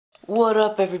What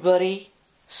up, everybody?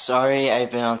 Sorry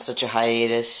I've been on such a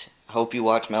hiatus. Hope you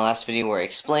watched my last video where I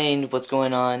explained what's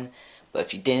going on. But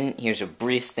if you didn't, here's a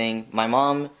brief thing. My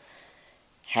mom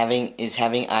is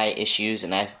having eye issues,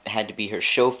 and I've had to be her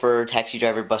chauffeur, taxi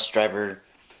driver, bus driver.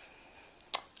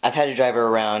 I've had to drive her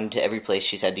around to every place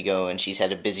she's had to go, and she's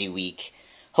had a busy week.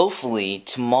 Hopefully,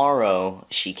 tomorrow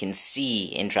she can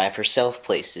see and drive herself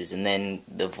places, and then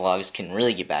the vlogs can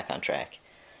really get back on track.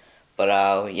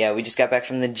 But yeah, we just got back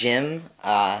from the gym.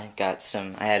 I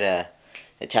had a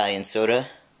Italian soda.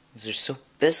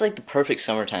 That's like the perfect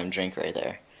summertime drink right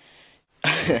there.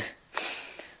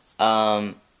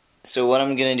 So what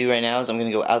I'm gonna do right now is I'm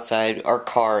gonna go outside. Our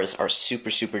cars are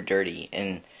super dirty,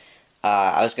 and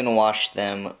I was gonna wash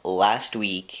them last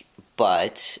week,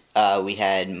 but we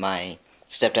had my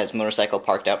stepdad's motorcycle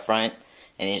parked out front,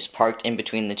 and it was parked in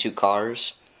between the two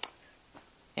cars,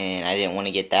 and I didn't want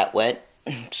to get that wet.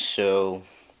 So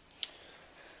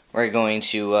we're going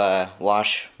to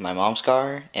wash my mom's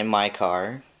car and my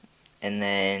car, and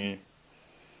then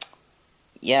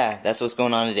yeah, that's what's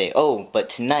going on today. Oh, but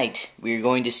tonight we're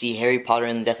going to see Harry Potter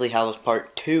and the Deathly Hallows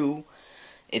Part 2.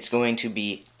 It's going to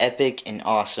be epic and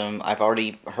awesome. I've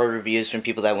already heard reviews from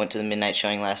people that went to the midnight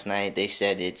showing last night. They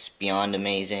said it's beyond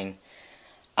amazing.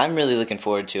 I'm really looking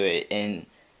forward to it, and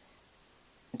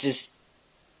just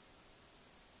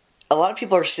a lot of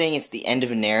people are saying it's the end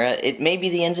of an era. It may be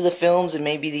the end of the films, it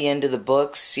may be the end of the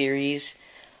books series,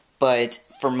 but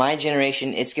for my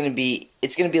generation, it's gonna be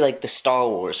like the Star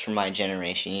Wars for my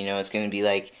generation. You know, it's gonna be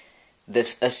like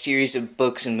a series of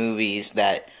books and movies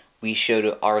that we show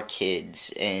to our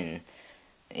kids, and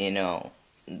you know,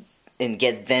 and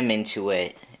get them into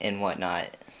it and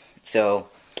whatnot. So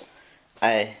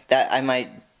I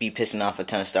might be pissing off a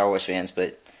ton of Star Wars fans,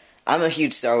 but I'm a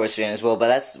huge Star Wars fan as well, but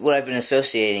that's what I've been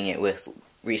associating it with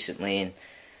recently, and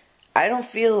I don't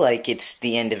feel like it's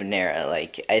the end of an era.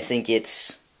 Like, I think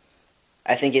it's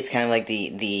kind of like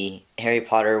the Harry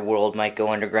Potter world might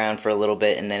go underground for a little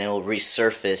bit, and then it'll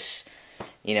resurface,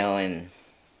 you know, in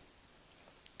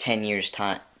 10 years'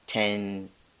 time.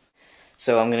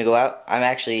 So I'm gonna go out.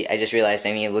 I just realized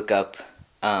I need to look up,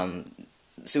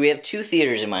 so we have two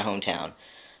theaters in my hometown.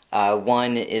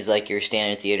 One is like your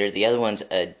standard theater. The other one's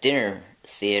a dinner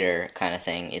theater kind of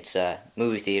thing. It's a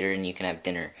movie theater, and you can have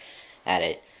dinner at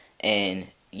it. And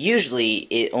usually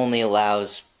it only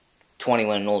allows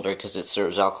 21 and older because it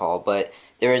serves alcohol. But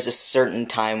there is a certain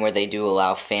time where they do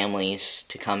allow families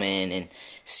to come in and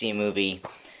see a movie.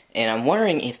 And I'm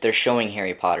wondering if they're showing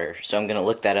Harry Potter. So I'm going to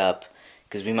look that up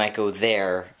because we might go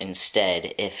there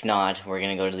instead. If not, we're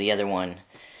going to go to the other one.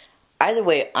 Either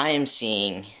way, I am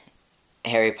seeing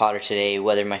Harry Potter today,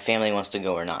 whether my family wants to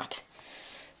go or not.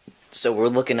 So we're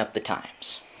looking up the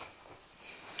times.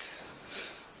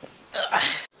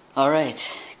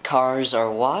 Alright, cars are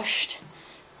washed.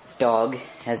 Dog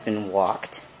has been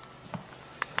walked.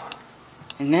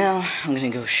 And now I'm gonna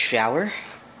go shower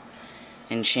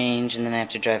and change, and then I have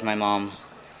to drive my mom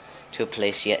to a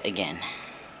place yet again.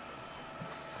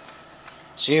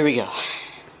 So here we go.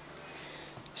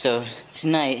 So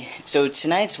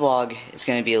tonight's vlog is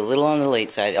going to be a little on the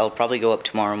late side. I'll probably go up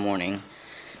tomorrow morning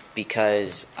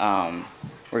because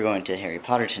we're going to Harry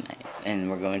Potter tonight, and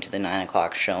we're going to the 9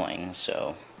 o'clock showing,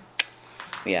 so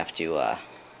we have to,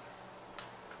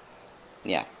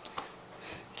 yeah.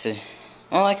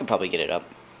 Well, I could probably get it up.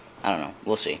 I don't know.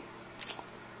 We'll see.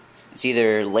 It's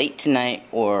either late tonight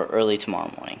or early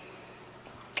tomorrow morning.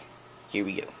 Here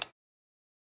we go.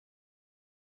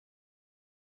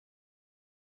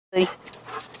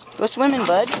 Go swimming,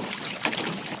 bud.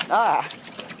 Ah.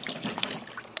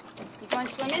 You going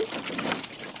swimming?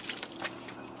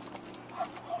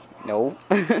 No.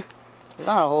 There's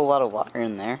not a whole lot of water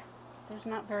in there. There's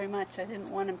not very much. I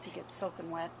didn't want him to get soaking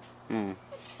wet. I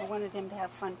wanted him to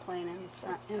have fun playing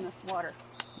in the water.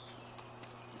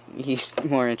 He's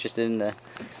more interested in the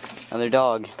other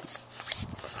dog.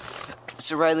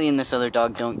 So Riley and this other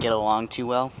dog don't get along too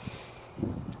well.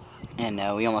 And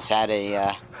we almost had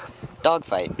a dog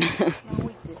fight. No,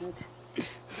 we didn't.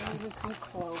 Don't even come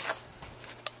close.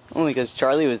 Only because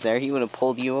Charlie was there, he would have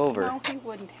pulled you over. No, he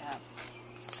wouldn't have.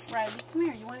 Riley, come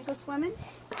here. You want to go swimming?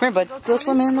 Come here, bud. Go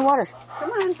swimming in the water.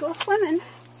 Come on, go swimming.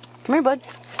 Come here, bud.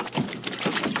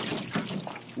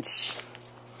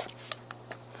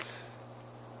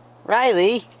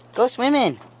 Riley, go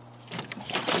swimming.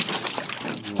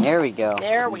 There we go.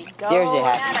 There we go. There's a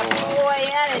happy boy.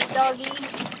 Atta doggy.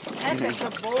 That's a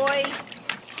good boy.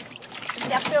 Does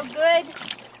that feel good?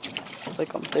 It's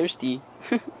like I'm thirsty.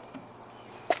 It's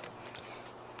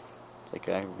like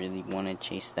I really want to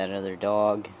chase that other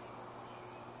dog.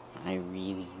 I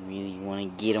really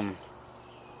want to get him.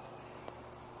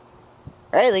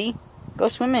 Riley, go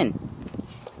swimming.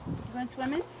 You going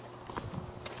swimming?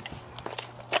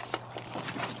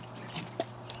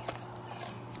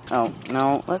 Oh,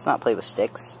 no, let's not play with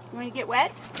sticks. You want to get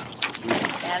wet?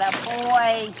 Atta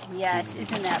boy. Yes,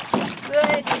 isn't that feel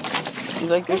good?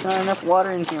 Seems like there's not enough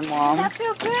water in here, Mom. Doesn't that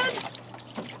feel good?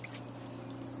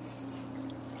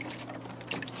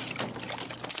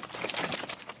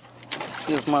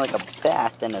 Feels more like a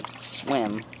bath than a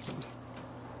swim.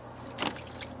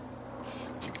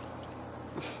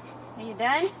 Are you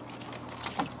done?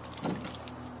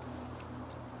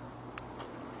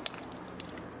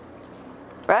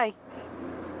 Right.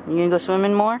 You gonna go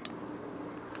swimming more?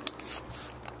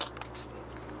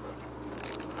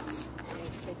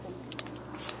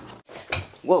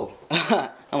 Whoa,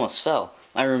 I almost fell.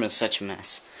 My room is such a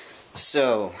mess.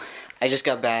 So, I just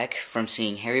got back from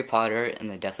seeing Harry Potter and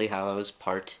the Deathly Hallows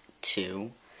Part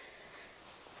 2.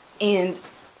 And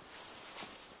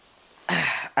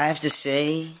I have to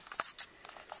say,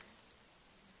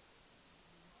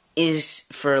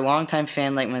 for a longtime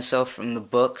fan like myself, from the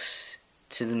books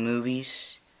to the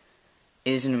movies,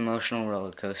 is an emotional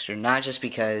roller coaster. Not just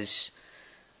because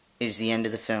is the end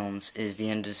of the films, is the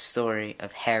end of the story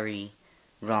of Harry,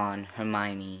 Ron,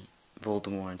 Hermione,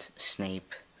 Voldemort,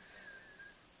 Snape,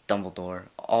 Dumbledore,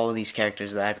 all of these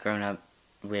characters that I've grown up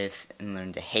with and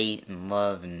learned to hate and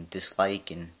love and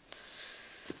dislike and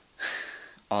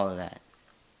all of that.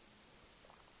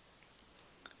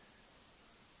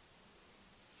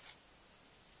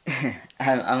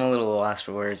 I'm a little lost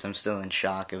for words. I'm still in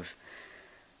shock of...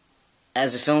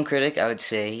 As a film critic, I would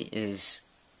say is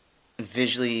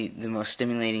visually the most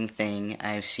stimulating thing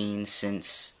I've seen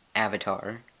since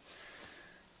Avatar.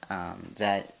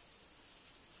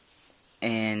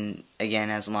 And again,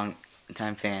 as a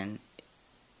long-time fan,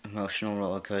 emotional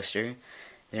roller coaster.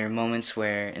 There are moments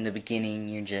where, in the beginning,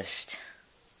 you're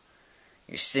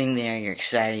sitting there, you're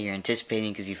excited, you're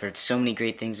anticipating because you've heard so many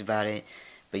great things about it,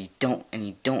 but you don't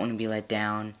want to be let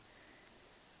down,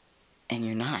 and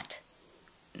you're not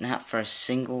for a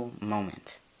single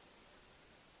moment.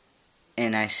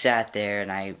 And I sat there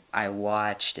and I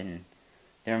watched, and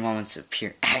there were moments of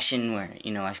pure action where,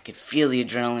 I could feel the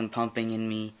adrenaline pumping in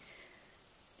me.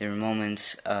 There were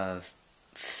moments of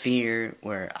fear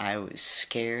where I was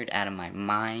scared out of my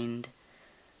mind.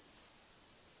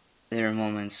 There were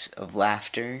moments of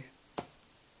laughter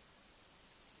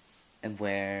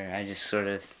where I just sort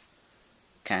of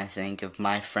kind of think of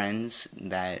my friends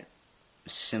that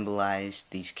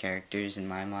symbolized these characters in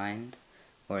my mind,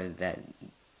 or that,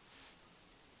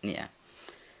 yeah.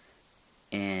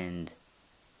 And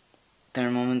there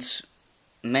are moments,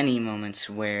 many moments,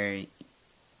 where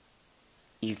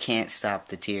you can't stop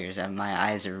the tears. My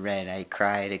eyes are red. I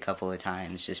cried a couple of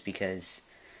times just because,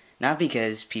 not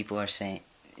because people are saying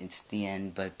it's the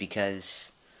end, but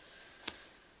because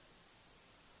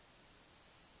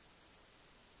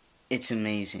it's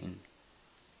amazing.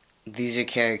 These are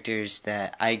characters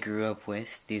that I grew up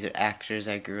with. These are actors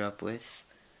I grew up with.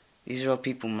 These are all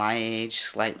people my age,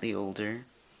 slightly older,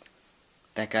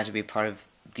 that got to be part of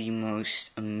the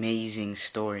most amazing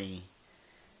story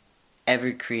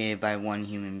ever created by one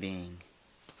human being.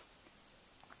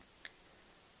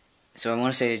 So I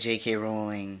want to say to J.K.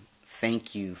 Rowling,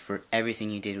 thank you for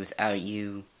everything you did. Without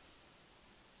you,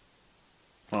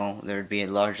 well, there would be a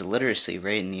large illiteracy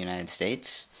rate in the United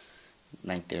States,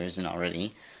 like there isn't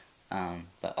already.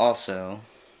 But also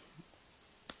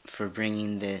for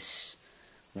bringing this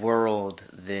world,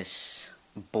 this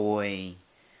boy,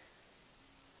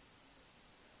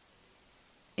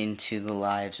 into the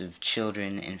lives of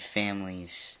children and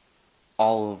families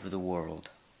all over the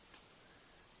world.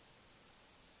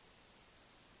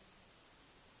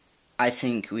 I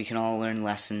think we can all learn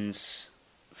lessons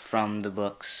from the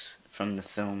books, from the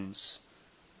films,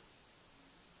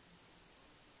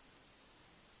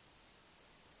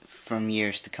 from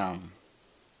years to come.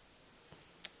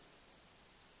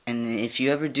 And if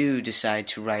you ever do decide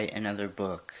to write another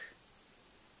book,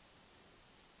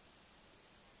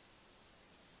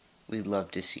 we'd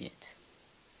love to see it.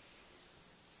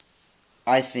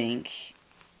 I think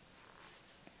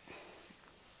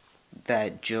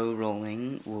that Joe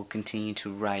Rowling will continue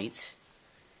to write,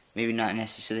 maybe not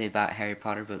necessarily about Harry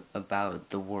Potter, but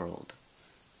about the world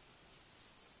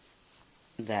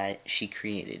that she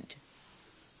created.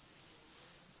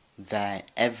 That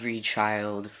every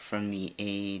child from the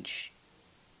age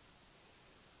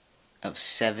of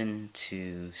 7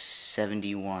 to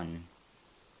 71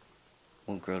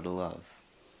 will grow to love.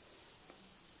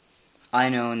 I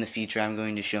know in the future I'm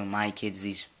going to show my kids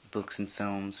these books and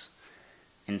films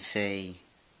and say,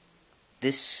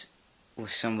 this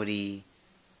was somebody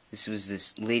This was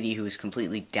this lady who was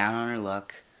completely down on her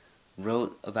luck,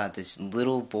 wrote about this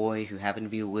little boy who happened to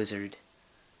be a wizard,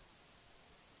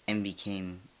 and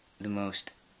became the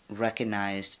most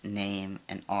recognized name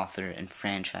and author and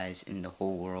franchise in the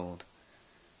whole world.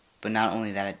 But not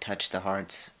only that, it touched the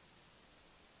hearts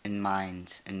and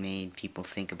minds and made people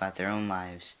think about their own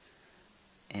lives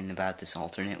and about this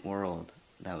alternate world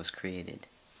that was created.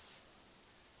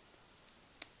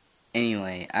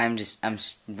 Anyway, I'm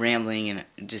rambling, and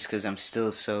just because I'm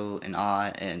still so in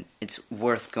awe, and it's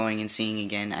worth going and seeing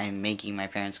again. I'm making my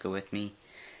parents go with me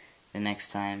the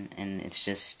next time, and it's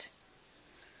just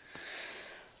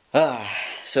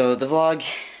so the vlog.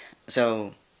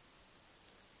 So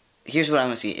here's what I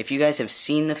want to see. If you guys have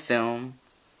seen the film,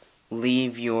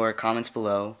 leave your comments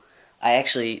below.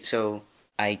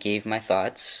 I gave my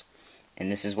thoughts, and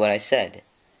this is what I said.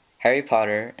 Harry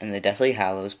Potter and the Deathly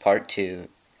Hallows Part 2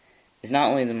 is not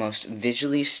only the most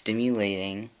visually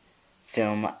stimulating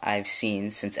film I've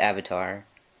seen since Avatar,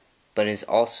 but is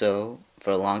also, for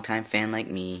a longtime fan like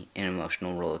me, an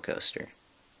emotional roller coaster.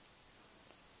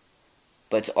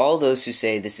 But to all those who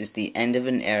say this is the end of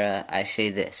an era, I say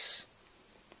this.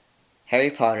 Harry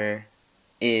Potter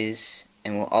is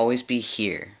and will always be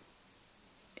here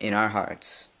in our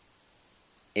hearts.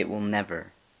 It will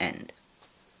never end.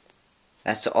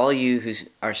 That's to all you who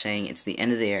are saying it's the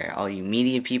end of the era. All you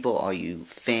media people, all you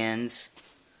fans.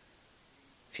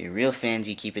 If you're real fans,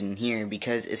 you keep it in here,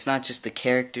 because it's not just the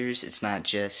characters, it's not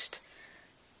just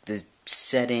the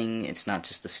setting, it's not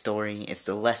just the story, it's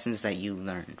the lessons that you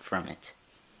learn from it.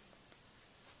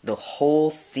 The whole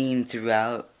theme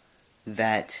throughout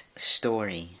that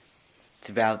story,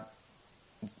 throughout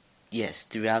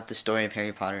the story of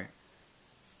Harry Potter,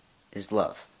 is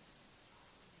love.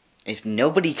 If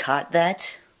nobody caught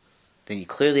that, then you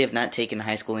clearly have not taken a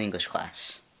high school English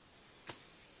class.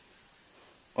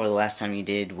 Or the last time you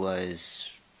did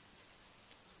was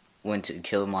When to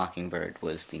Kill a Mockingbird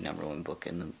was the #1 book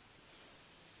in the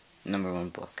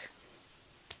 #1 book.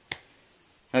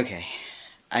 Okay,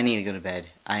 I need to go to bed.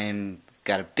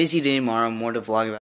 Got a busy day tomorrow, more to vlog about.